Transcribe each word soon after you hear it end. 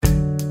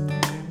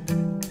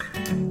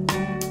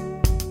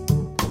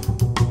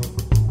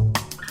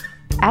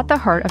At the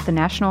heart of the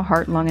National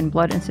Heart, Lung, and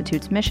Blood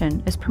Institute's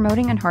mission is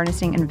promoting and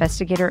harnessing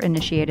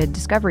investigator-initiated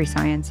discovery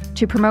science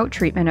to promote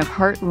treatment of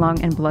heart, lung,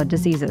 and blood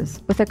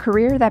diseases. With a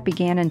career that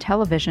began in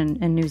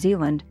television in New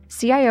Zealand,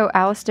 CIO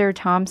Alastair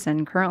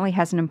Thomson currently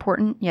has an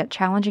important yet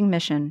challenging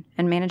mission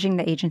in managing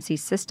the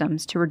agency's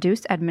systems to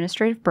reduce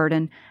administrative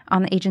burden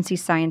on the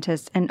agency's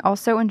scientists and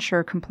also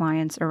ensure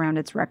compliance around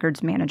its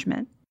records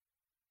management.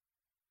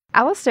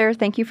 Alastair,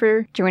 thank you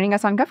for joining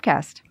us on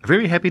GovCast.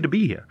 Very happy to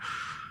be here.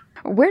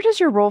 Where does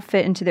your role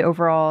fit into the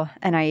overall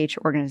NIH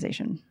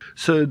organization?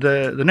 So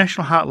the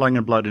National Heart, Lung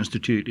and Blood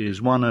Institute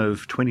is one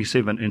of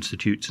 27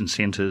 institutes and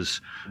centers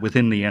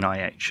within the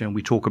NIH, and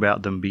we talk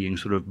about them being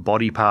sort of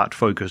body part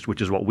focused,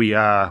 which is what we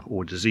are,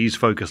 or disease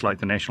focused like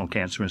the National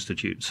Cancer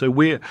Institute. So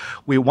we're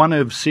one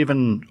of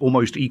 7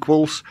 almost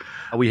equals.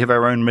 We have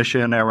our own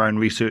mission, our own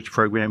research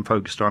program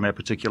focused on our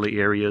particular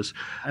areas.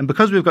 And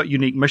because we've got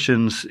unique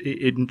missions,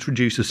 it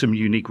introduces some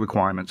unique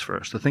requirements for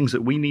us. The things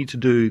that we need to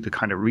do, the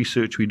kind of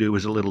research we do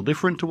is a little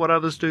different to what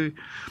others do,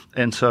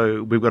 and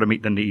so we've got to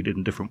meet the need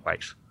in different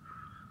ways.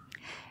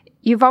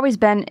 You've always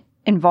been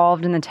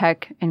involved in the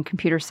tech and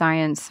computer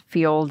science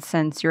field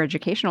since your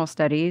educational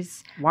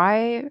studies.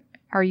 Why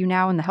are you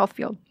now in the health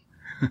field?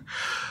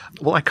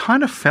 Well, I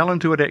kind of fell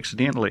into it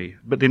accidentally,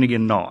 but then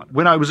again not.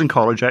 When I was in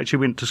college, I actually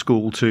went to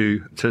school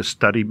to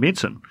study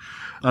medicine.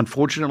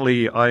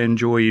 Unfortunately, I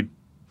enjoyed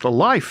the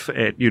life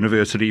at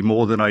university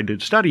more than I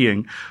did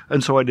studying,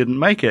 and so I didn't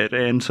make it.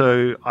 And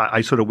so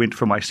I sort of went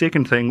for my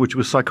second thing, which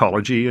was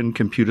psychology and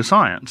computer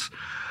science.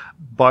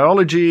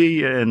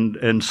 Biology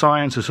and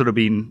science has sort of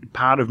been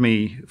part of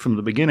me from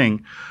the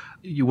beginning.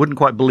 You wouldn't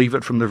quite believe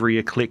it from the very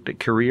eclectic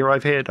career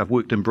I've had. I've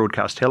worked in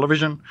broadcast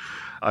television.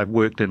 I've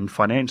worked in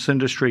finance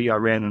industry. I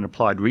ran an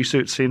applied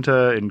research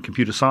center in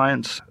computer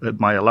science at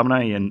my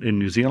alumni in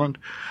New Zealand.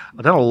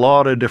 I've done a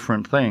lot of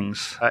different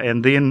things.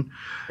 And then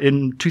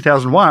in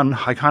 2001,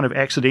 I kind of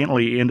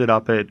accidentally ended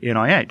up at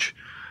NIH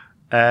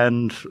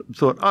and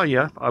thought, oh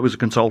yeah, I was a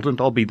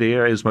consultant. I'll be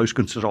there as most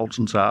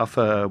consultants are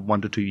for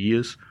 1 to 2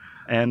 years.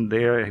 And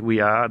there we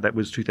are. That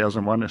was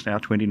 2001. It's now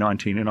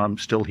 2019, and I'm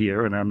still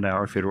here, and I'm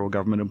now a federal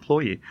government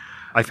employee.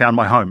 I found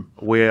my home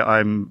where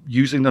I'm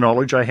using the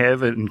knowledge I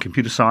have in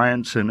computer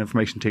science and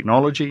information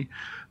technology,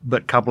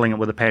 but coupling it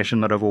with a passion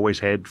that I've always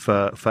had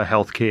for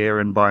healthcare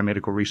and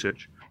biomedical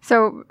research.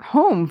 So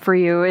home for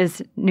you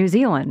is New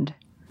Zealand.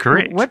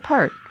 Correct. What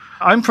part?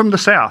 I'm from the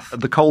south,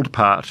 the cold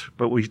part,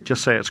 but we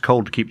just say it's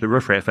cold to keep the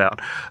riffraff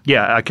out.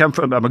 Yeah,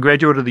 I'm a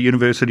graduate of the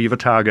University of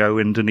Otago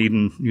in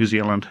Dunedin, New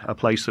Zealand, a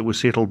place that was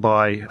settled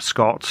by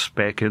Scots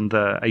back in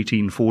the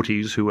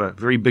 1840s who were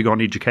very big on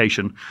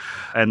education,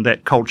 and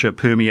that culture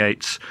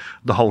permeates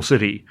the whole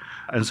city.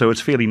 And so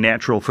it's fairly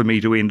natural for me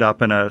to end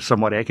up in a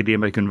somewhat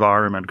academic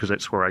environment because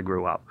that's where I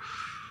grew up.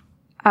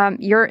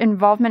 Your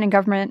involvement in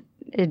government,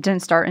 it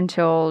didn't start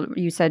until,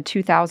 you said,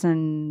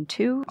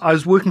 2002? I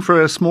was working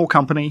for a small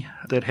company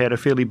that had a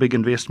fairly big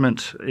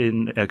investment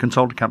in a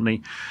consulting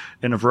company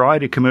in a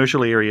variety of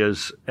commercial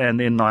areas, and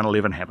then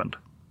 9/11 happened,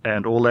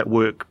 and all that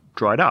work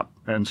dried up.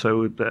 And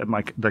so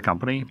the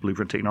company,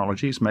 Blueprint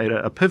Technologies, made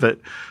a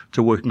pivot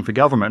to working for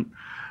government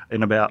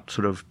in about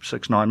sort of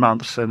 6-9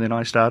 months, and then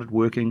I started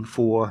working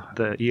for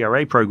the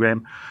ERA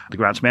program, the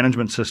grants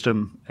management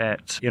system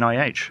at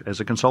NIH as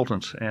a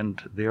consultant, and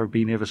there have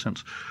been ever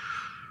since.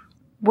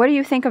 What do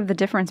you think of the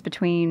difference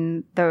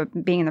between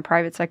being in the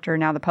private sector and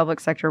now the public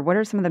sector? What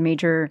are some of the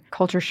major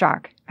culture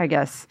shock, I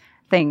guess,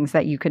 things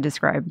that you could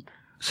describe?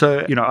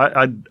 So,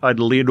 I'd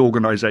led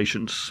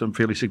organizations, some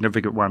fairly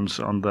significant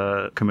ones on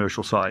the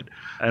commercial side,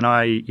 and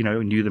I,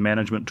 knew the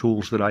management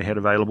tools that I had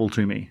available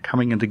to me.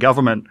 Coming into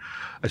government,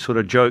 I sort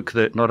of joke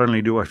that not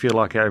only do I feel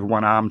like I have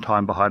one arm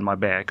tied behind my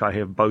back, I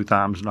have both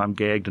arms and I'm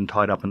gagged and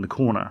tied up in the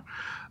corner.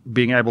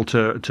 Being able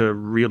to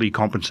really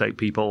compensate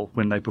people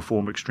when they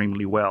perform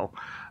extremely well,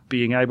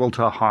 being able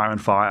to hire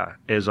and fire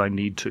as I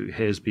need to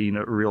has been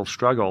a real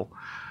struggle.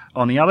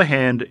 On the other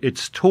hand,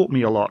 it's taught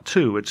me a lot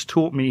too. It's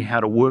taught me how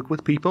to work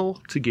with people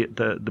to get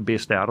the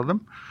best out of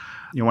them.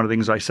 One of the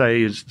things I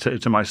say is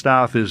to my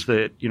staff is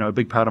that, a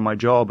big part of my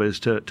job is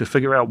to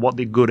figure out what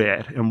they're good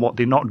at and what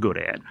they're not good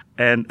at,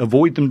 and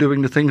avoid them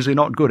doing the things they're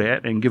not good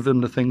at and give them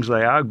the things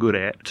they are good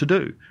at to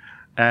do.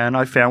 And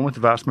I found with the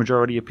vast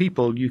majority of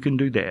people, you can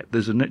do that.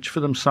 There's a niche for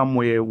them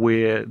somewhere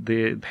where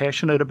they're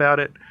passionate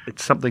about it.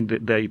 It's something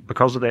that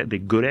because of that, they're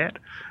good at,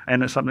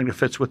 and it's something that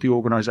fits with the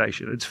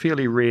organization. It's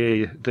fairly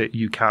rare that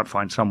you can't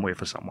find somewhere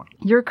for someone.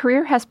 Your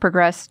career has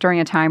progressed during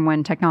a time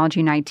when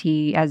technology and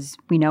IT, as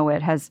we know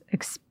it, has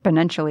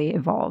exponentially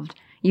evolved.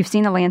 You've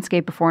seen the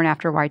landscape before and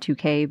after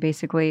Y2K,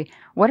 basically.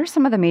 What are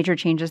some of the major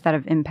changes that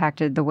have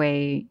impacted the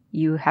way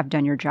you have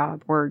done your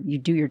job, or you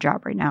do your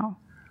job right now?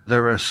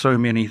 There are so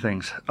many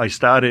things. I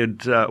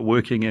started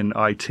working in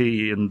IT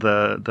in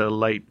the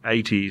late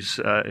 80s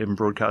in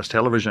broadcast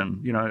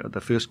television.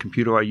 The first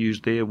computer I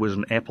used there was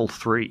an Apple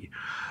III.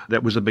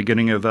 That was the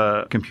beginning of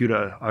a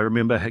computer. I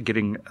remember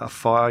getting a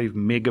 5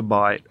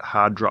 megabyte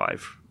hard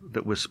drive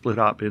that was split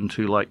up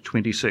into like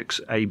 26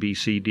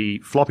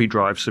 ABCD floppy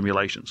drive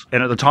simulations.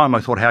 And at the time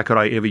I thought, how could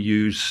I ever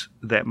use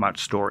that much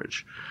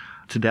storage?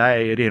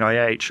 Today at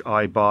NIH,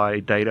 I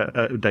buy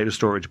data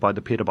storage by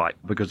the petabyte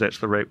because that's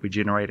the rate we're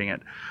generating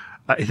it.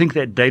 I think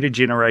that data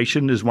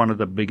generation is one of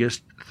the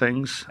biggest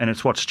things, and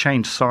it's what's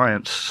changed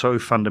science so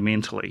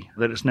fundamentally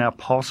that it's now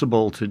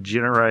possible to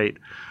generate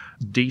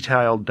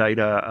detailed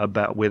data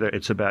about whether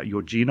it's about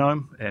your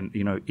genome and,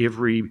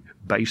 every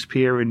base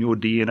pair in your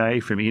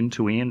DNA from end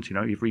to end,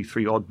 every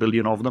 3 odd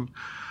billion of them,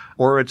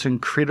 or it's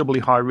incredibly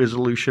high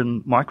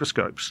resolution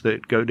microscopes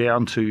that go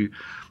down to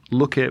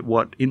look at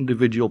what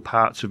individual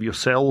parts of your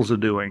cells are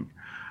doing.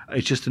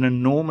 It's just an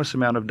enormous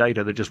amount of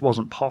data that just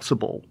wasn't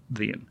possible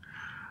then.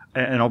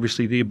 And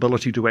obviously the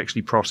ability to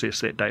actually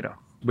process that data.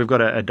 We've got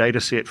a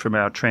data set from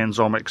our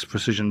Transomics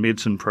Precision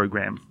Medicine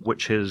program,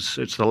 it's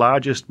the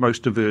largest,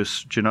 most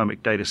diverse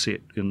genomic data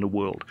set in the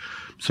world.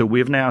 So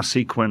we've now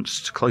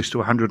sequenced close to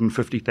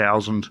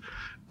 150,000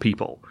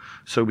 people.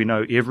 So we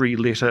know every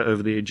letter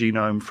of their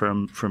genome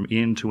from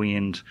end to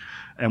end.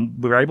 And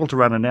we're able to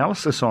run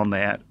analysis on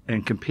that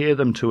and compare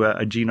them to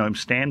a genome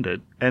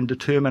standard and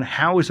determine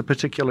how is a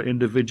particular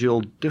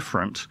individual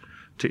different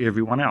to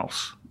everyone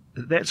else.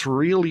 That's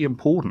really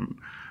important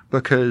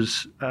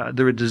because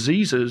there are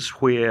diseases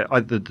where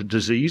either the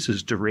disease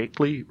is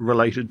directly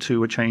related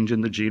to a change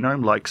in the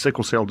genome, like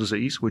sickle cell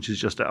disease, which is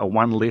just a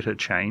one-letter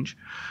change,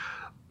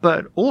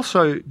 but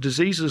also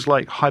diseases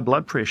like high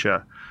blood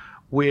pressure,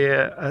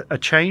 where a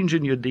change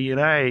in your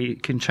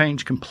DNA can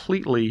change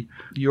completely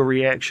your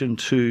reaction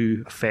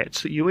to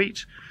fats that you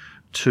eat,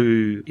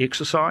 to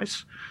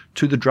exercise,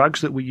 to the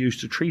drugs that we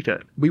use to treat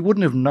it. We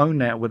wouldn't have known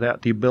that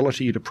without the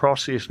ability to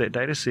process that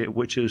data set,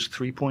 which is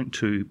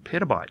 3.2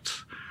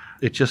 petabytes.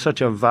 It's just such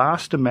a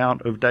vast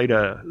amount of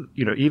data.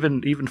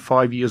 Even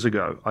 5 years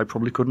ago, I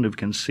probably couldn't have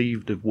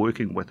conceived of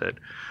working with it.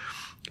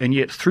 And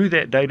yet through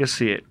that data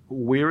set,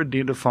 we're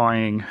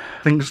identifying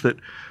things that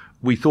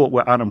we thought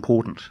were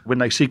unimportant. When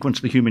they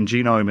sequenced the human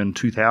genome in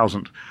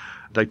 2000,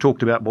 they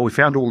talked about, we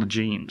found all the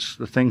genes,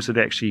 the things that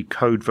actually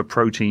code for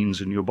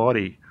proteins in your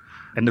body,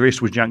 and the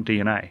rest was junk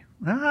DNA.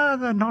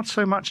 They're not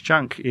so much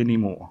junk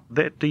anymore.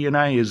 That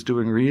DNA is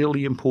doing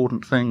really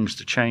important things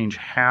to change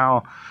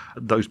how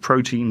those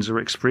proteins are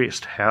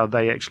expressed, how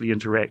they actually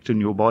interact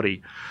in your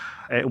body.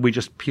 We're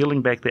just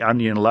peeling back the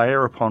onion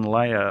layer upon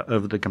layer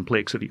of the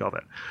complexity of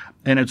it.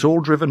 And it's all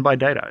driven by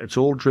data. It's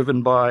all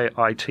driven by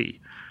IT.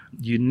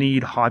 You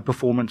need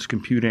high-performance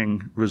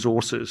computing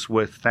resources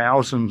with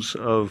thousands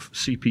of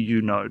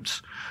CPU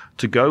nodes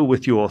to go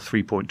with your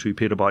 3.2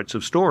 petabytes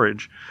of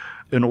storage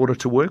in order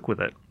to work with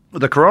it.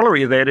 The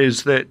corollary of that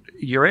is that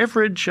your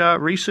average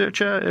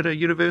researcher at a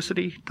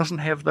university doesn't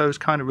have those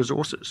kind of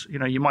resources.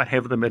 You might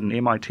have them at an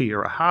MIT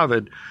or a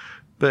Harvard,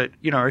 but,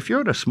 if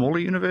you're at a smaller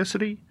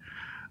university,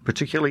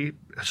 particularly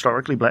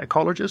historically black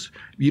colleges,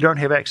 you don't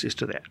have access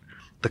to that.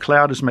 The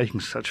cloud is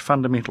making such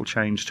fundamental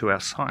change to our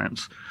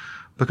science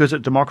because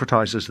it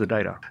democratizes the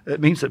data.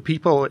 It means that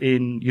people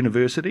in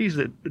universities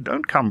that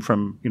don't come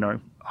from,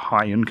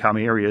 high-income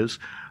areas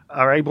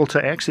are able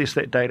to access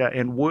that data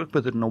and work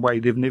with it in a way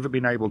they've never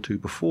been able to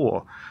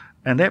before.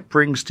 And that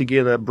brings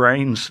together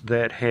brains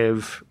that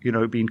have,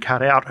 been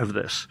cut out of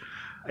this.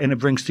 And it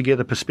brings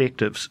together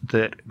perspectives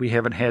that we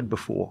haven't had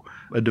before,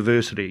 a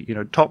diversity.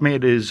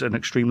 TopMed is an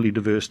extremely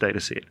diverse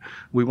data set.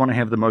 We want to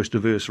have the most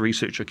diverse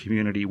researcher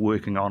community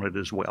working on it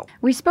as well.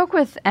 We spoke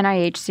with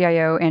NIH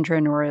CIO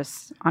Andrea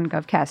Norris on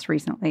GovCast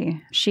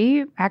recently.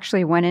 She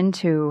actually went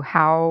into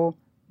how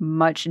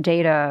much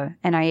data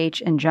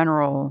NIH in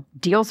general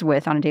deals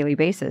with on a daily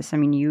basis. I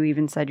mean, you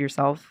even said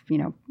yourself,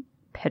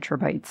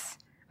 petabytes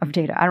of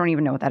data. I don't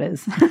even know what that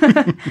is,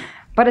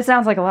 but it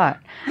sounds like a lot.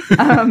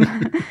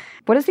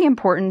 What is the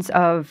importance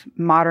of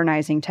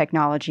modernizing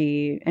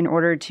technology in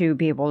order to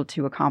be able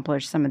to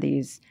accomplish some of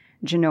these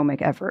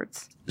genomic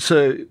efforts?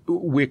 So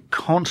we're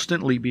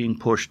constantly being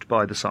pushed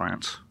by the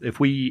science. If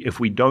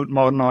we don't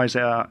modernize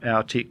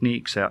our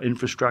techniques, our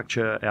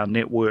infrastructure, our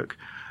network,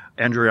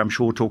 Andrew, I'm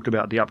sure, talked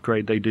about the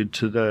upgrade they did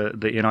to the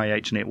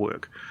NIH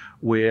network,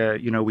 where,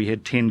 we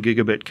had 10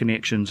 gigabit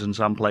connections in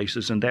some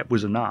places, and that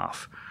was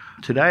enough.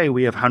 Today,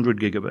 we have 100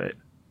 gigabit,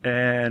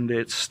 and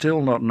it's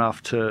still not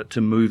enough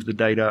to move the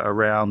data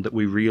around that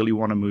we really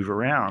want to move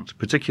around,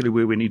 particularly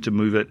where we need to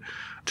move it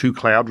to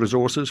cloud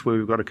resources where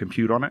we've got to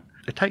compute on it.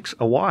 It takes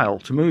a while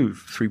to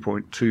move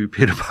 3.2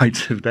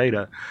 petabytes of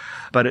data,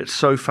 but it's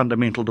so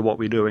fundamental to what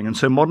we're doing. And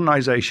so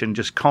modernization,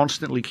 just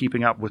constantly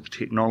keeping up with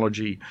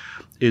technology,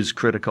 is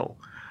critical.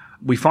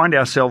 We find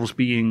ourselves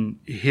being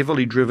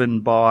heavily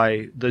driven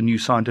by the new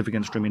scientific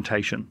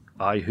instrumentation.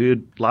 I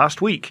heard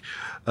last week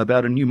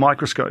about a new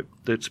microscope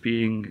that's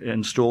being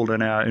installed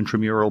in our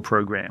intramural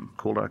program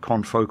called a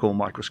confocal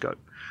microscope.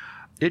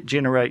 It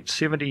generates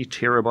 70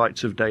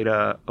 terabytes of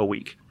data a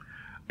week.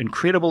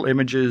 Incredible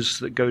images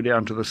that go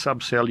down to the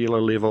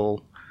subcellular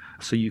level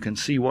so you can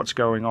see what's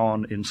going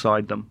on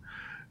inside them.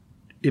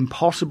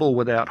 Impossible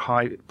without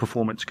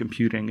high-performance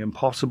computing,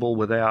 impossible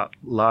without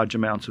large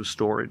amounts of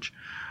storage.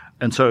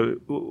 And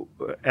so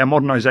our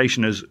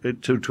modernization is,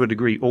 to a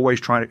degree,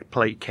 always trying to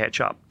play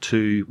catch-up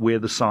to where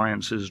the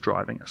science is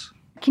driving us.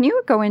 Can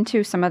you go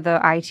into some of the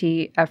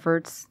IT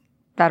efforts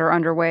that are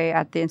underway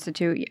at the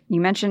Institute?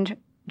 You mentioned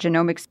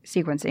genomic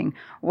sequencing.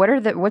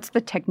 What's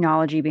the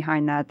technology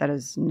behind that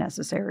is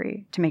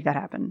necessary to make that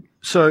happen?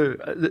 So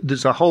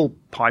there's a whole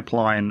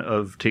pipeline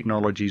of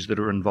technologies that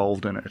are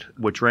involved in it,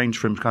 which range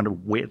from kind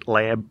of wet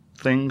lab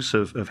things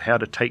of how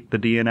to take the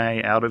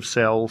DNA out of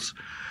cells,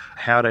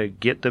 how to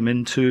get them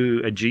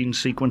into a gene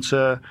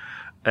sequencer,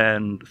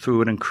 and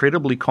through an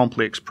incredibly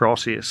complex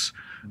process,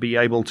 be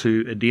able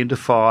to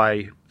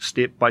identify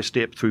step by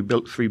step through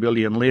 3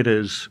 billion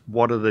letters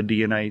what are the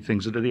DNA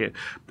things that are there.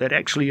 That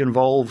actually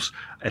involves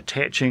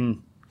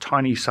attaching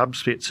tiny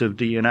subsets of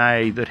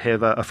DNA that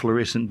have a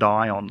fluorescent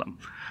dye on them,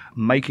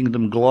 making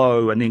them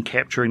glow and then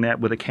capturing that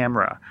with a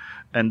camera,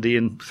 and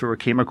then through a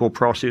chemical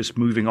process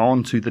moving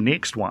on to the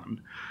next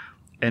one,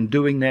 and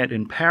doing that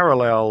in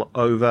parallel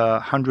over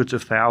hundreds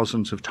of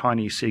thousands of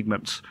tiny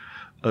segments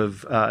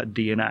of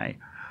DNA.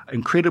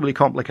 Incredibly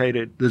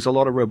complicated. There's a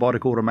lot of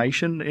robotic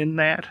automation in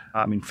that.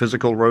 I mean,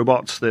 physical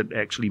robots that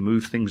actually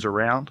move things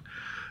around.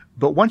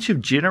 But once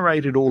you've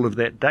generated all of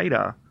that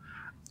data,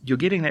 you're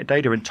getting that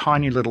data in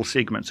tiny little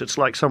segments. It's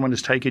like someone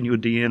has taken your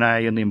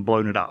DNA and then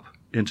blown it up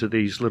into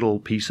these little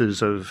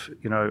pieces of,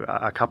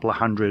 a couple of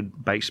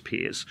hundred base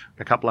pairs,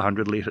 a couple of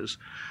hundred letters.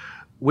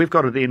 We've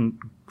got to then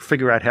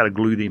figure out how to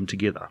glue them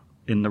together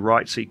in the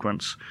right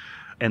sequence.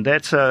 And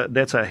that's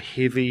a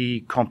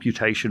heavy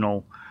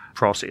computational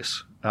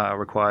process.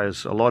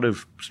 Requires a lot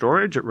of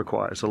storage. It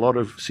requires a lot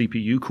of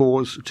CPU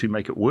cores to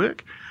make it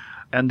work.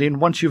 And then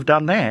once you've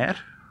done that,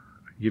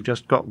 you've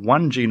just got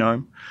one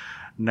genome.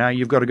 Now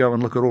you've got to go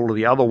and look at all of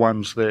the other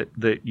ones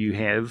that you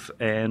have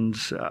and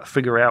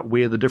figure out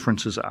where the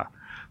differences are.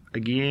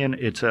 Again,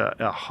 it's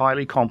a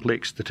highly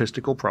complex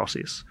statistical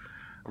process.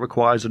 It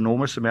requires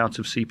enormous amounts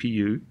of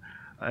CPU,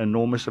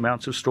 enormous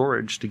amounts of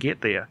storage to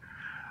get there.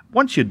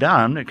 Once you're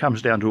done, it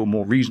comes down to a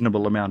more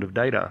reasonable amount of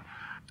data.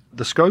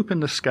 The scope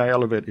and the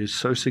scale of it is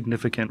so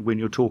significant when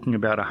you're talking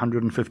about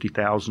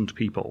 150,000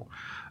 people.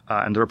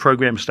 And there are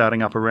programs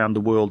starting up around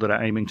the world that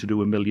are aiming to do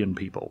 1 million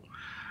people.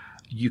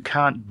 You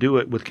can't do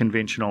it with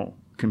conventional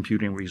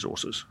computing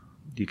resources.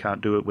 You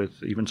can't do it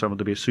with even some of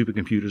the best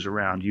supercomputers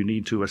around. You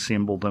need to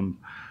assemble them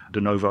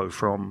de novo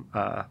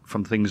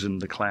from things in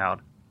the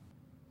cloud.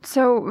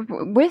 So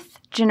with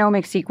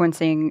genomic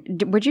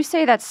sequencing, would you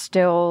say that's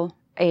still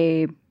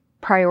a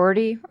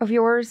priority of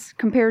yours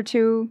compared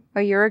to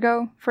a year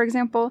ago, for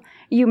example?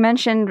 You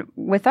mentioned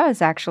with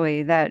us,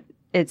 actually, that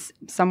it's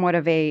somewhat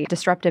of a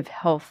disruptive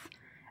health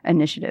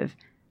initiative.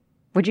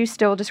 Would you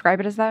still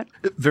describe it as that?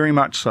 Very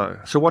much so.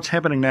 So what's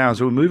happening now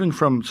is we're moving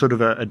from sort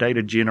of a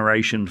data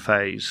generation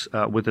phase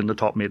within the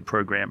top med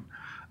program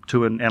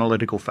to an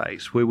analytical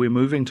phase where we're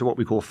moving to what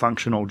we call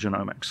functional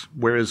genomics.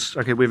 Whereas,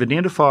 we've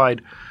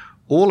identified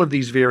all of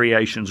these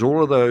variations,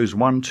 all of those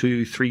 1,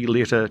 2, 3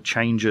 letter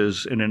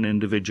changes in an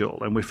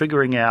individual, and we're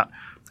figuring out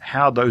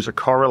how those are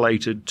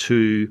correlated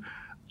to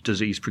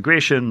disease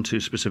progression,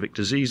 to specific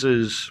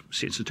diseases,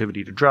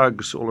 sensitivity to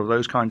drugs, all of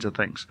those kinds of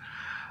things.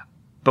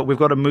 But we've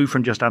got to move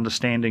from just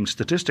understanding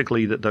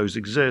statistically that those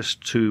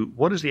exist to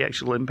what is the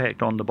actual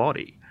impact on the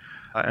body.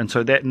 And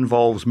so that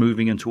involves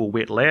moving into a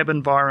wet lab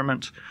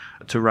environment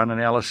to run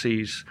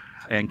analyses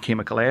and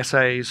chemical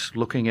assays,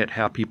 looking at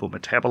how people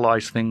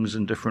metabolize things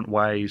in different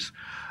ways.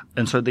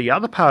 And so the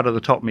other part of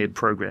the top med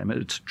program,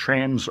 it's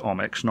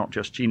transomics, not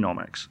just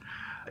genomics,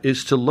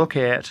 is to look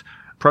at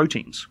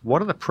proteins.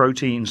 What are the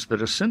proteins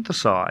that are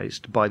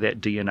synthesized by that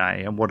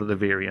DNA and what are the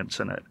variants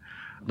in it?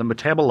 The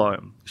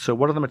metabolome. So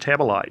what are the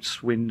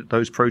metabolites? When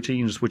those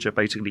proteins, which are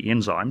basically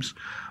enzymes,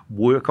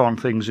 work on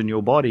things in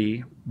your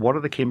body, what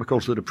are the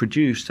chemicals that are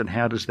produced and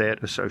how does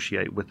that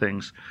associate with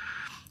things?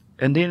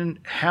 And then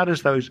how do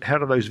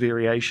those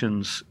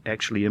variations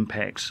actually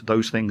impact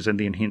those things and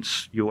then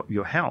hence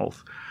your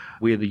health,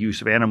 where the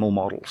use of animal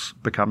models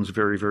becomes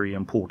very, very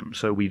important.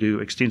 So we do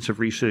extensive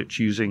research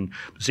using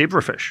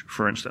zebrafish,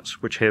 for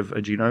instance, which have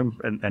a genome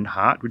and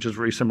heart, which is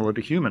very similar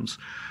to humans,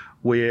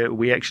 where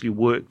we actually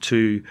work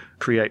to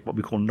create what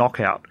we call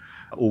knockout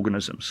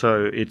organisms.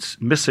 So it's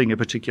missing a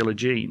particular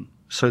gene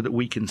so that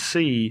we can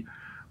see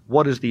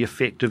what is the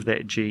effect of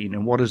that gene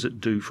and what does it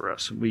do for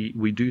us.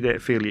 We do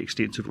that fairly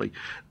extensively.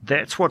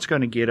 That's what's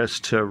going to get us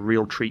to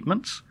real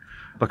treatments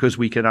because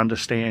we can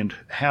understand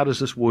how does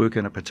this work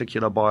in a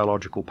particular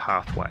biological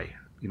pathway,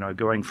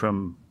 going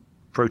from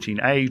protein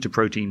A to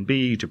protein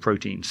B to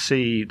protein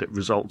C that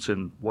results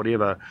in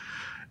whatever.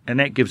 And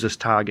that gives us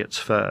targets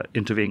for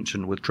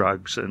intervention with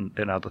drugs and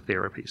other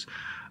therapies.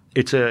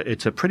 It's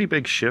a pretty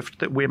big shift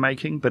that we're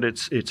making, but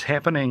it's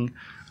happening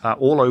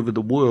all over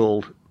the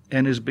world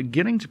and is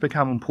beginning to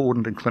become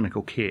important in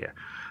clinical care.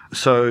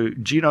 So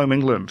Genome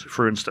England,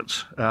 for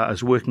instance,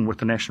 is working with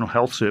the National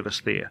Health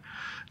Service there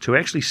to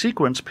actually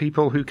sequence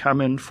people who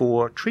come in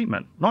for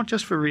treatment, not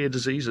just for rare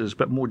diseases,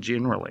 but more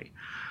generally,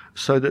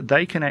 so that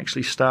they can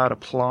actually start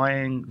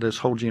applying this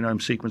whole genome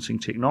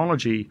sequencing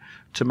technology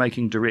to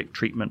making direct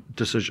treatment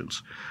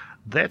decisions.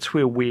 That's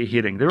where we're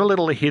heading. They're a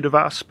little ahead of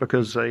us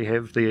because they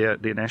have their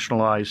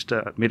nationalized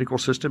medical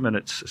system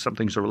and some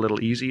things are a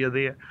little easier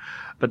there.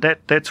 But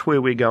that's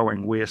where we're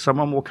going, where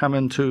someone will come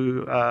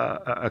into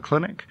a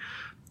clinic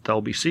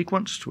They'll be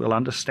sequenced, we'll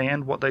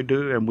understand what they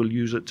do, and we'll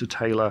use it to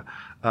tailor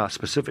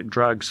specific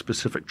drugs,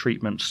 specific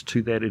treatments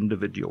to that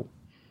individual.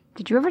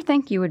 Did you ever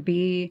think you would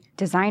be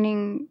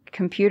designing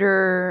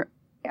computer,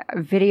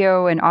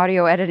 video, and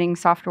audio editing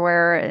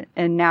software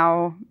and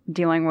now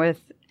dealing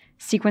with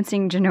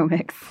sequencing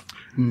genomics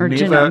or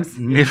genomes?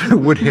 Never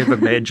would have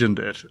imagined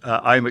it.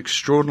 I'm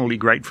extraordinarily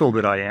grateful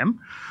that I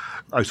am.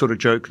 I sort of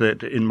joke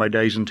that in my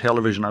days in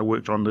television, I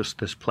worked on this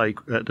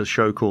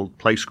show called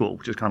Play School,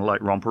 which is kind of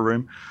like Romper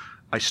Room.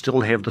 I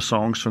still have the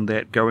songs from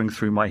that going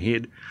through my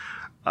head.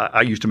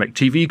 I used to make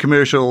TV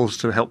commercials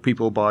to help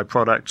people buy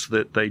products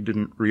that they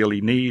didn't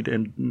really need,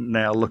 and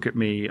now look at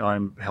me.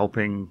 I'm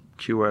helping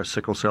cure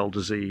sickle cell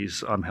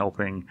disease. I'm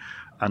helping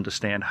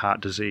understand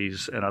heart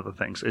disease and other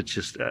things. It's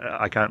just,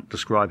 I can't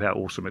describe how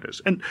awesome it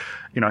is. And,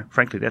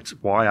 frankly, that's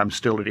why I'm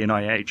still at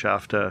NIH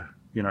after,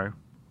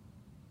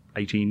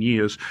 18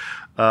 years,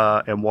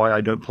 and why I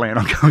don't plan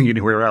on going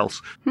anywhere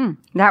else.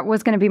 That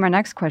was going to be my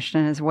next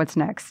question, is what's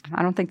next?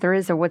 I don't think there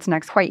is a what's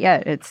next quite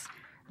yet. It's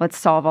let's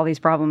solve all these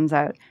problems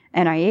at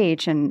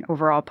NIH and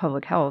overall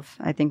public health.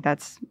 I think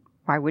that's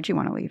why would you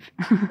want to leave?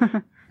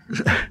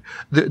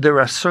 There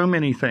are so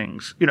many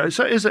things,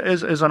 so as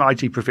an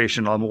IT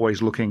professional, I'm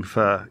always looking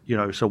for,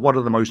 so what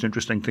are the most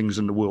interesting things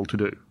in the world to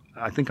do?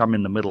 I think I'm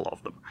in the middle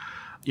of them.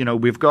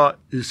 We've got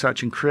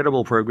such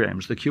incredible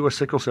programs, the Cure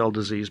Sickle Cell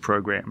Disease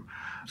program.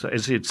 So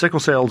as I said, sickle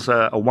cells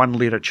are a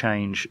one-letter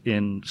change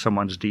in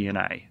someone's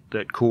DNA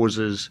that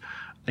causes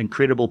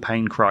incredible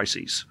pain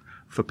crises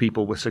for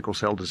people with sickle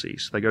cell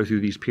disease. They go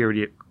through these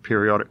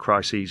periodic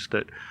crises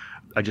that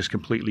are just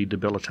completely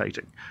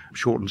debilitating,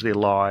 shortens their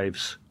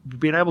lives. We've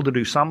been able to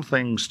do some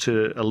things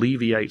to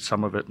alleviate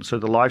some of it, and so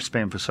the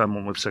lifespan for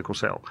someone with sickle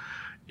cell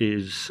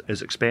is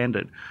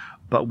expanded,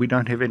 but we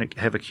don't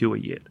have a cure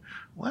yet.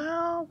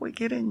 Well, we're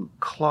getting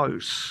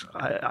close.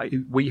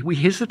 We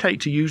hesitate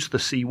to use the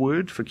C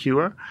word for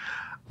cure,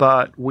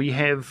 but we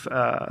have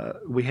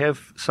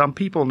some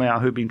people now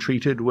who've been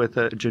treated with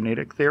a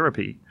genetic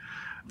therapy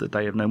that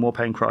they have no more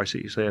pain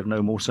crises, they have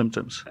no more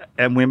symptoms,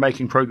 and we're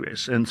making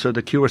progress. And so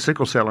the Cure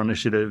Sickle Cell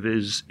Initiative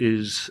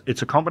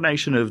it's a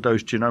combination of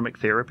those genomic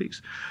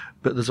therapies,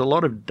 but there's a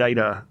lot of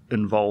data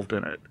involved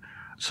in it.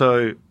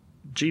 So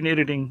gene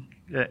editing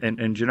and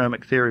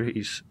genomic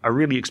therapies are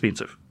really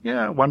expensive.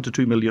 $1 to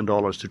 $2 million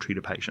to treat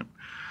a patient.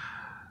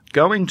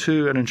 Going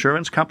to an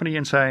insurance company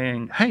and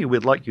saying, hey,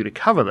 we'd like you to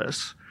cover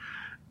this,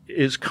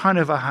 is kind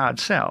of a hard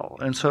sell.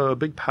 And so a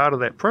big part of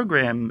that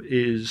program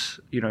is,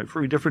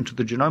 very different to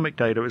the genomic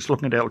data, is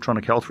looking at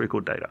electronic health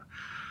record data.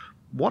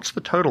 What's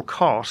the total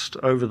cost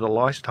over the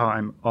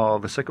lifetime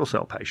of a sickle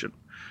cell patient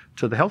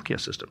to the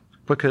healthcare system?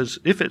 Because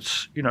if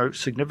it's,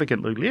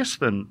 significantly less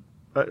than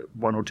 $1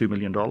 or $2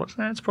 million,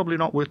 that's probably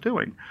not worth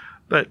doing.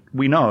 But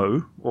we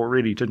know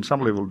already, in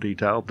some level of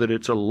detail, that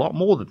it's a lot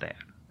more than that.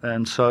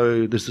 And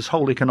so there's this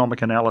whole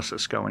economic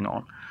analysis going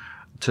on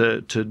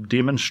to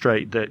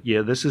demonstrate that,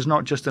 this is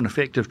not just an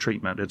effective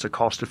treatment, it's a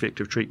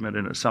cost-effective treatment,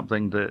 and it's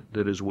something that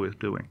is worth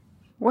doing.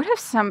 What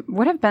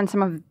have been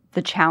some of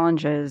the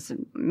challenges,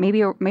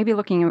 maybe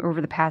looking over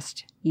the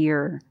past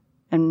year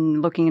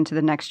and looking into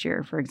the next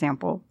year, for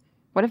example?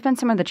 What have been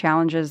some of the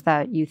challenges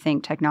that you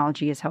think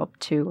technology has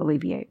helped to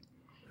alleviate?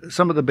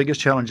 Some of the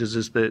biggest challenges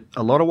is that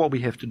a lot of what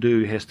we have to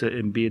do has to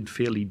embed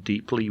fairly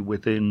deeply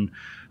within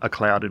a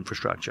cloud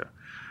infrastructure.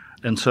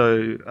 And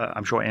so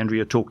I'm sure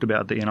Andrea talked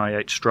about the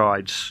NIH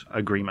STRIDES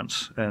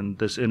agreements and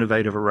this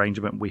innovative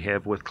arrangement we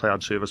have with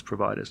cloud service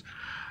providers.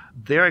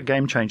 They're a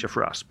game changer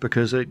for us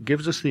because it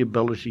gives us the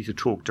ability to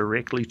talk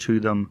directly to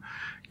them,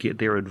 get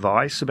their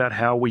advice about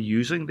how we're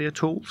using their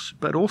tools,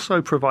 but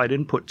also provide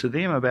input to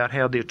them about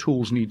how their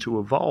tools need to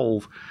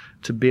evolve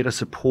to better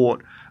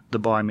support the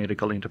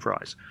biomedical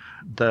enterprise.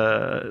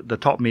 The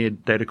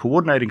TopMed Data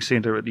Coordinating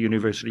Center at the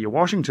University of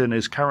Washington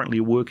is currently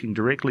working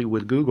directly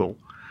with Google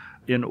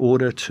in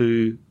order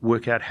to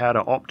work out how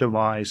to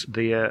optimize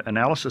their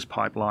analysis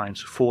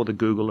pipelines for the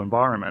Google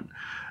environment.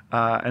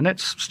 And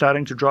that's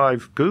starting to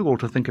drive Google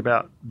to think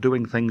about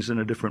doing things in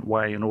a different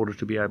way in order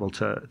to be able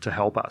to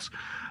help us.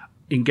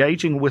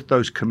 Engaging with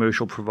those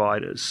commercial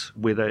providers,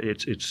 whether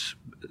it's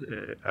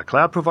a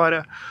cloud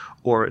provider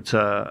or it's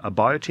a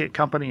biotech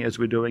company, as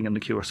we're doing in the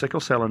Cure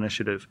Sickle Cell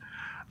Initiative,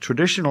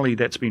 traditionally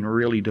that's been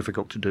really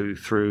difficult to do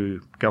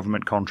through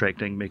government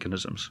contracting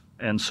mechanisms.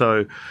 And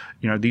so,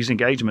 these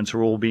engagements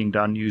are all being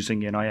done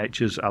using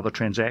NIH's other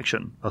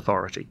transaction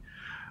authority,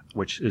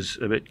 which is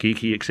a bit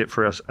geeky except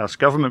for us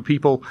government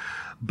people,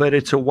 but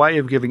it's a way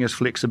of giving us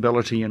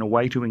flexibility and a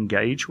way to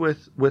engage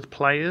with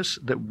players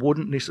that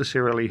wouldn't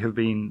necessarily have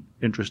been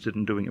interested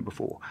in doing it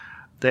before.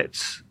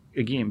 That's,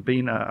 again,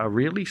 been a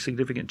really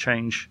significant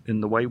change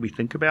in the way we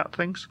think about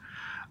things.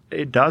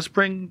 It does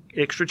bring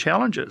extra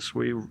challenges.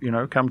 We've,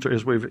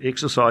 as we've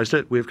exercised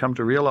it, we've come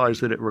to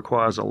realize that it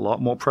requires a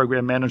lot more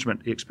program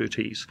management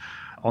expertise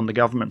on the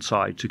government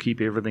side to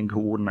keep everything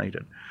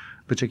coordinated,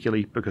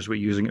 particularly because we're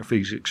using it for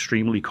these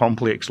extremely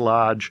complex,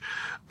 large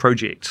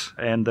projects,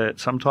 and that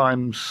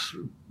sometimes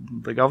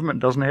the government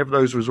doesn't have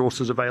those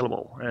resources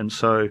available. And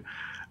so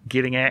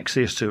getting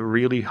access to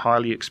really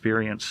highly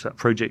experienced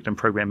project and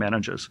program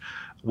managers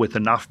with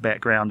enough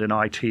background in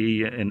IT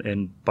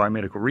and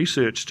biomedical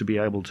research to be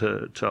able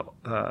to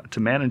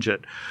manage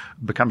it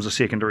becomes a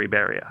secondary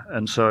barrier.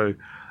 And so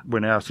we're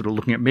now sort of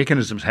looking at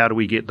mechanisms. How do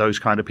we get those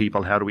kind of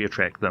people? How do we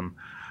attract them?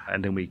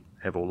 And then we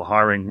have all the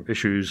hiring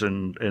issues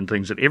and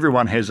things that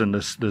everyone has in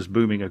this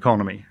booming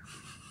economy.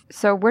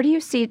 So where do you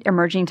see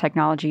emerging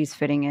technologies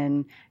fitting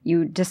in?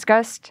 You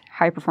discussed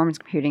high-performance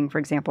computing, for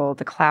example,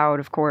 the cloud,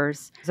 of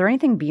course. Is there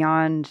anything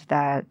beyond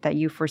that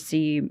you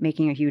foresee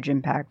making a huge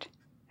impact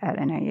at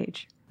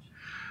NIH?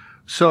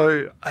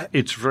 So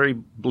it's very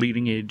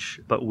bleeding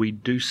edge, but we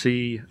do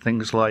see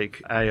things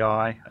like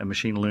AI and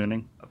machine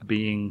learning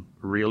being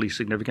really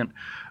significant.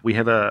 We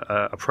have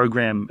a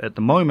program at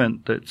the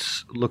moment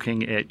that's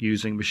looking at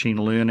using machine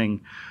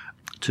learning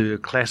to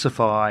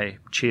classify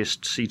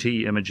chest CT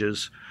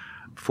images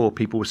for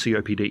people with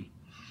COPD,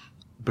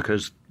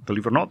 because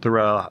believe it or not, there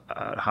are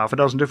half a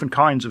dozen different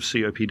kinds of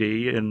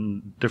COPD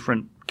and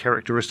different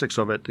characteristics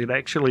of it that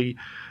actually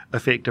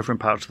affect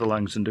different parts of the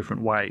lungs in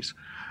different ways.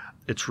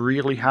 It's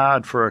really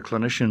hard for a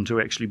clinician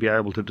to actually be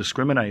able to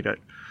discriminate it.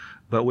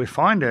 But we're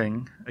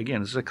finding,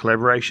 again, this is a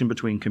collaboration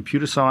between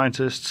computer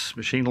scientists,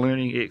 machine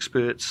learning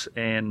experts,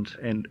 and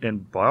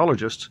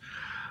biologists.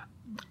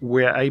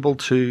 We're able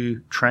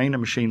to train a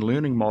machine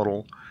learning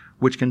model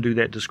which can do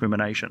that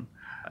discrimination.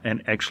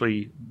 And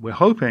actually, we're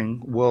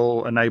hoping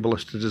will enable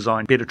us to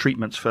design better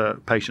treatments for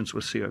patients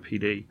with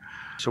COPD.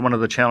 So one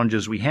of the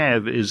challenges we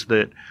have is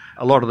that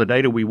a lot of the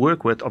data we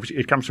work with, obviously,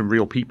 it comes from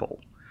real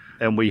people,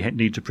 and we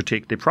need to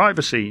protect their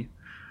privacy.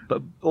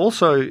 But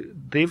also,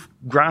 they've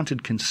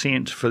granted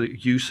consent for the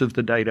use of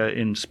the data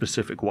in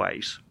specific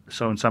ways.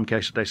 So in some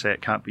cases, they say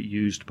it can't be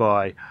used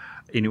by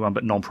anyone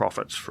but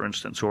nonprofits, for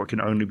instance, or it can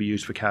only be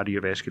used for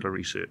cardiovascular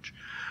research.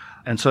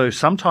 And so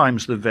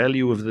sometimes the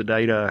value of the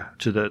data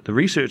to the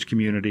research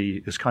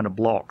community is kind of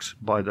blocked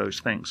by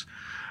those things.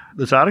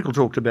 This article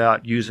talked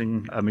about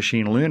using a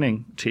machine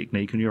learning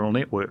technique, a neural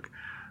network,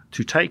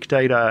 to take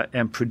data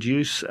and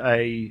produce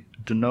a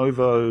de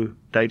novo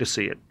data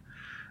set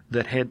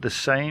that had the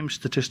same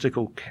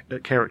statistical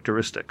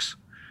characteristics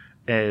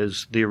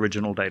as the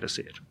original data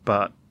set,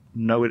 but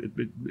no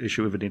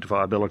issue of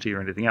identifiability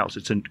or anything else.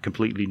 It's a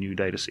completely new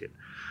data set.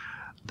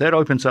 That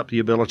opens up the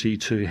ability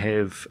to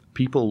have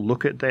people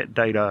look at that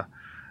data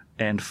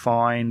and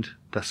find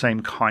the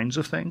same kinds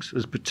of things.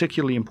 Is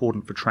particularly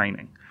important for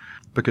training,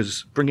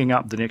 because bringing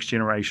up the next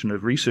generation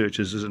of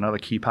researchers is another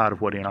key part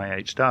of what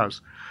NIH does.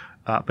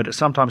 But it's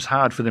sometimes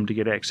hard for them to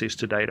get access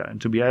to data,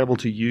 and to be able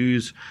to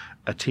use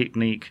a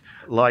technique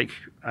like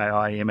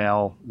AI,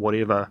 ML,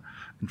 whatever,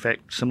 in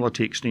fact, similar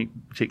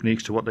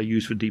techniques to what they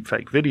use for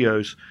deepfake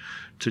videos,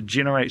 to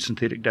generate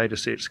synthetic data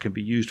sets can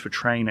be used for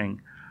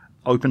training,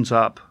 opens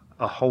up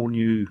a whole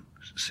new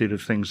set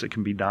of things that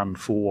can be done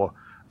for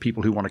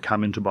people who want to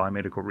come into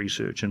biomedical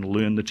research and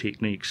learn the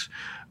techniques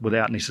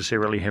without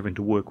necessarily having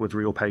to work with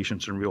real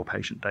patients and real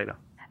patient data.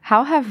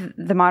 How have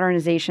the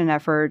modernization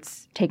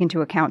efforts taken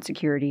into account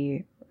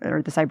security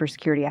or the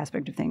cybersecurity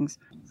aspect of things?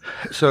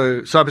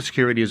 So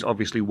cybersecurity is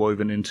obviously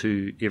woven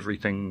into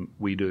everything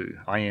we do.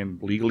 I am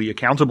legally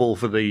accountable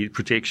for the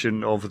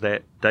protection of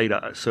that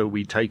data, so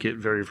we take it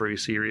very, very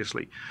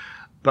seriously.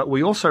 But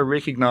we also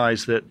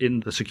recognize that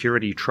in the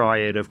security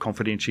triad of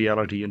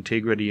confidentiality,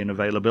 integrity, and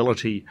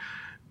availability,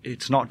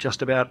 it's not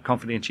just about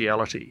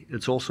confidentiality.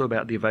 It's also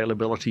about the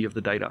availability of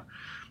the data.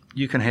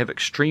 You can have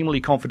extremely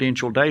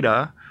confidential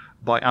data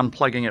by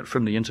unplugging it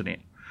from the internet,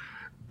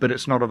 but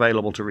it's not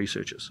available to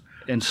researchers.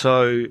 And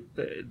so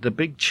the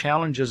big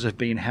challenges have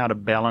been how to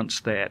balance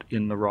that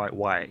in the right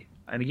way.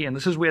 And again,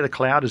 this is where the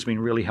cloud has been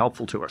really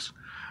helpful to us.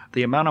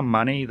 The amount of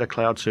money the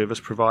cloud service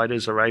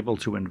providers are able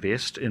to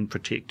invest in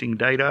protecting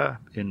data,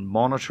 in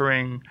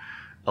monitoring,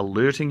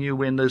 alerting you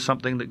when there's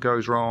something that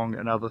goes wrong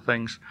and other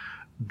things,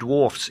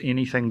 dwarfs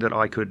anything that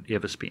I could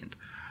ever spend.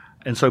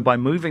 And so by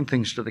moving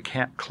things to the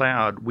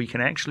cloud, we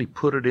can actually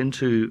put it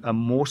into a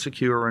more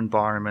secure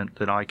environment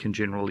that I can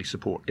generally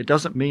support. It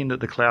doesn't mean that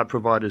the cloud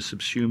providers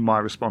subsume my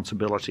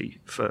responsibility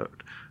for it,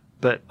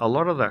 but a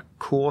lot of the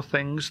core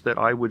things that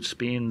I would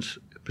spend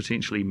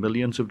potentially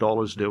millions of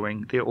dollars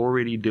doing, they're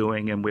already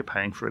doing, and we're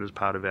paying for it as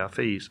part of our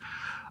fees.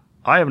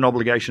 I have an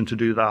obligation to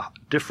do the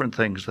different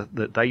things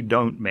that they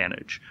don't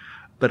manage,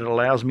 but it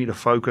allows me to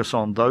focus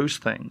on those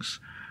things,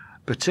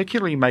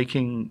 particularly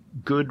making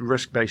good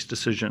risk-based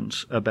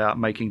decisions about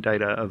making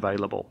data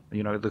available.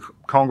 You know, the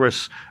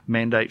Congress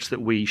mandates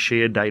that we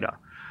share data.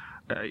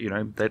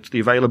 That's the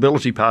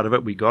availability part of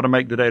it. We got to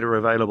make the data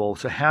available.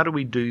 So how do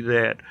we do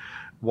that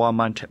while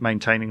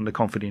maintaining the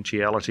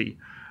confidentiality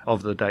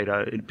of the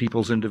data,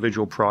 people's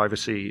individual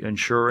privacy,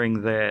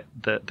 ensuring that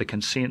the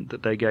consent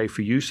that they gave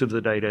for use of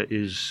the data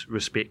is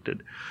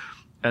respected?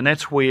 And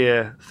that's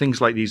where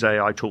things like these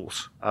AI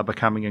tools are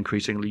becoming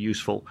increasingly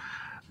useful,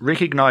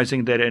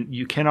 recognizing that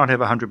you cannot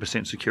have a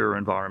 100% secure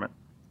environment.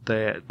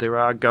 There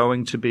are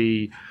going to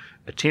be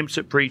attempts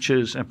at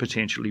breaches and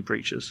potentially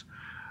breaches.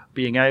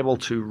 Being able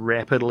to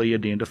rapidly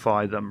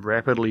identify them,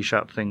 rapidly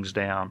shut things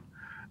down,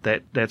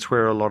 that's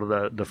where a lot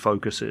of the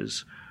focus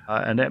is.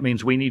 And that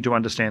means we need to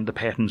understand the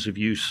patterns of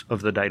use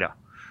of the data.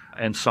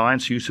 And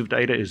science use of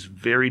data is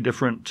very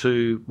different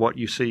to what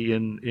you see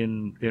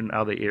in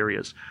other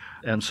areas.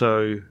 And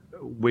so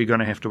we're going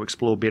to have to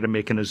explore better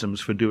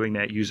mechanisms for doing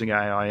that using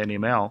AI and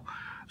ML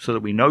so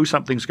that we know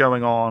something's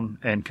going on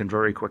and can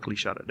very quickly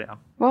shut it down.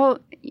 Well,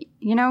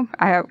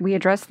 we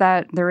addressed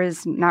that there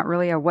is not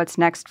really a what's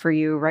next for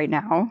you right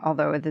now,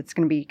 although it's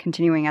going to be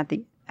continuing at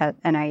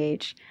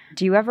NIH.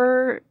 Do you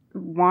ever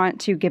want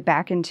to get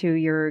back into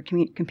your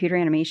computer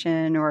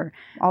animation or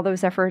all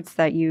those efforts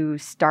that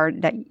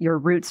your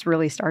roots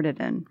really started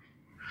in?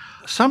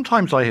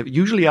 Sometimes I have,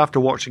 usually after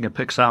watching a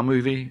Pixar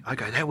movie, I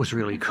go, that was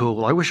really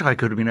cool. I wish I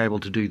could have been able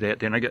to do that.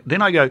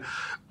 Then I go,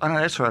 oh no,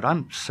 that's right.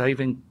 I'm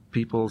saving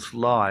people's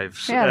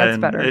lives. Yeah, that's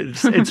and better.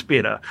 It's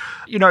better.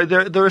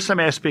 There are some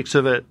aspects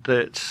of it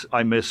that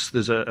I miss.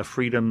 There's a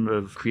freedom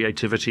of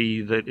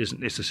creativity that isn't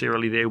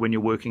necessarily there when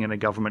you're working in a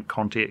government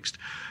context,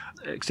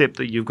 except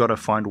that you've got to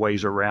find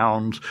ways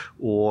around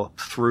or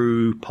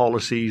through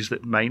policies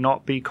that may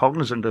not be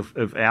cognizant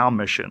of our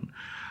mission.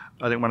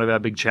 I think one of our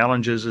big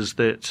challenges is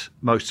that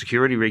most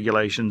security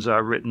regulations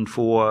are written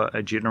for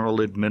a general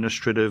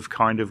administrative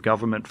kind of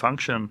government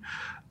function.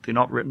 They're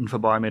not written for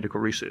biomedical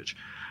research.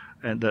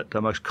 And that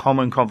the most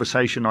common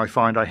conversation I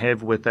find I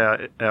have with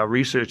our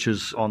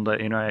researchers on the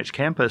NIH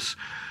campus,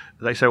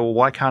 they say, well,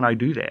 why can't I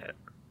do that?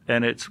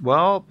 And it's,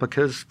 well,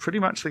 because pretty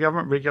much the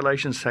government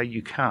regulations say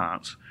you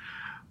can't.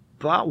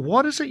 But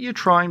what is it you're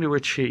trying to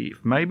achieve?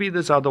 Maybe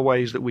there's other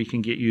ways that we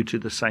can get you to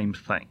the same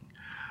thing.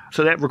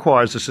 So that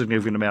requires a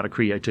significant amount of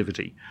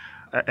creativity.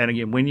 And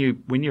again, when you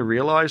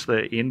realize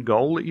the end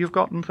goal that you've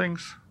got in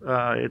things,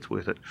 it's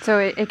worth it.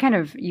 So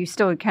you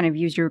still kind of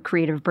use your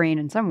creative brain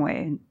in some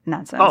way in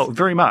that sense. Oh,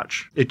 very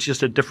much. It's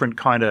just a different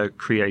kind of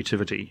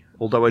creativity.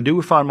 Although I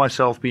do find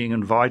myself being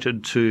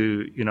invited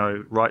to,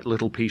 write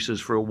little pieces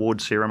for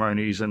award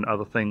ceremonies and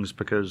other things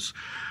because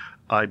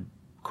I'm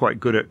quite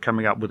good at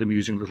coming up with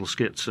amusing little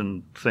skits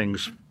and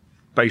things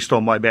based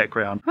on my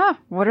background. Oh,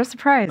 what a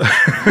surprise.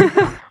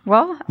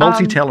 Well,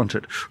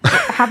 multi-talented.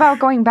 How about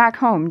going back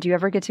home? Do you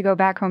ever get to go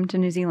back home to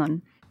New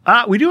Zealand?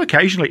 We do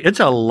occasionally. It's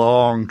a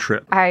long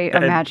trip. I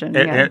imagine,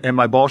 yeah. And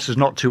my boss is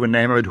not too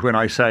enamored when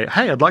I say,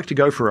 hey, I'd like to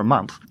go for a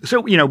month.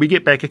 So, we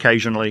get back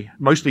occasionally.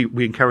 Mostly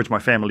we encourage my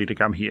family to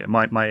come here.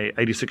 My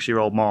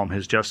 86-year-old mom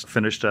has just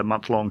finished a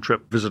month-long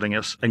trip visiting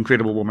us.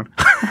 Incredible woman.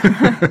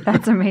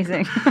 That's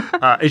amazing.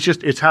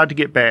 It's hard to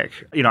get back.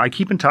 I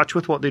keep in touch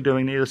with what they're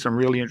doing there. There's some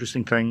really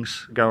interesting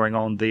things going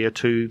on there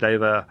too. They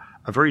have a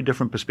very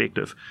different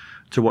perspective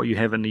to what you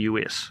have in the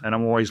US. And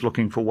I'm always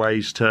looking for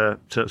ways to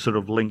sort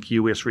of link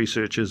US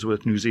researchers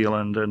with New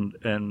Zealand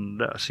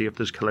and see if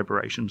there's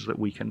collaborations that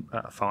we can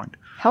find.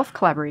 Health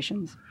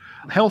collaborations.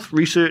 Health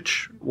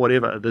research,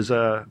 whatever. There's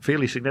a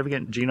fairly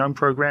significant genome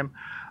program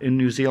in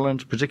New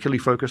Zealand, particularly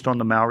focused on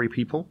the Maori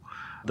people,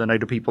 the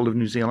native people of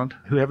New Zealand,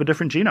 who have a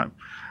different genome.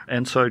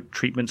 And so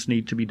treatments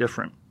need to be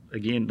different.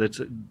 Again, that's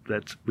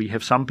we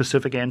have some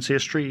Pacific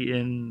ancestry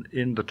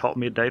in the top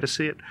med data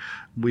set.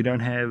 We don't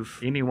have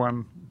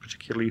anyone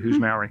particularly who's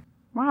Maori.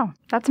 Wow,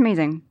 that's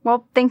amazing.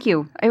 Well, thank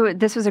you.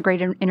 This was a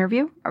great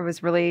interview. I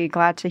was really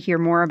glad to hear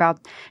more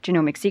about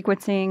genomic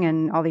sequencing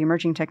and all the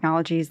emerging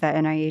technologies that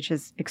NIH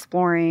is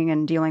exploring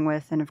and dealing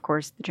with, and of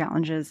course, the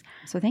challenges.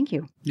 So thank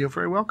you. You're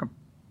very welcome.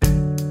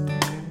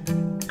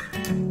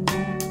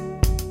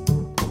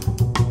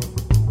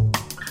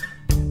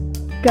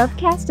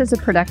 GovCast is a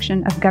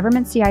production of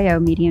Government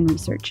CIO Media and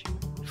Research.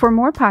 For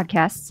more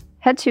podcasts,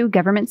 head to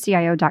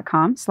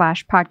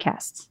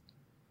governmentcio.com/podcasts.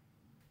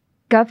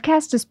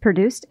 GovCast is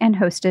produced and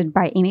hosted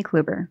by Amy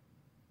Kluber.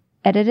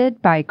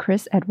 Edited by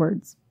Chris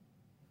Edwards.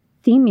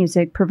 Theme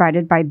music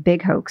provided by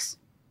Big Hoax.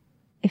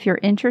 If you're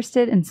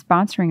interested in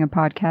sponsoring a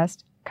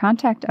podcast,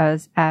 contact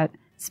us at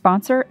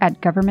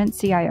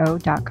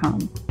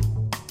sponsor@governmentcio.com.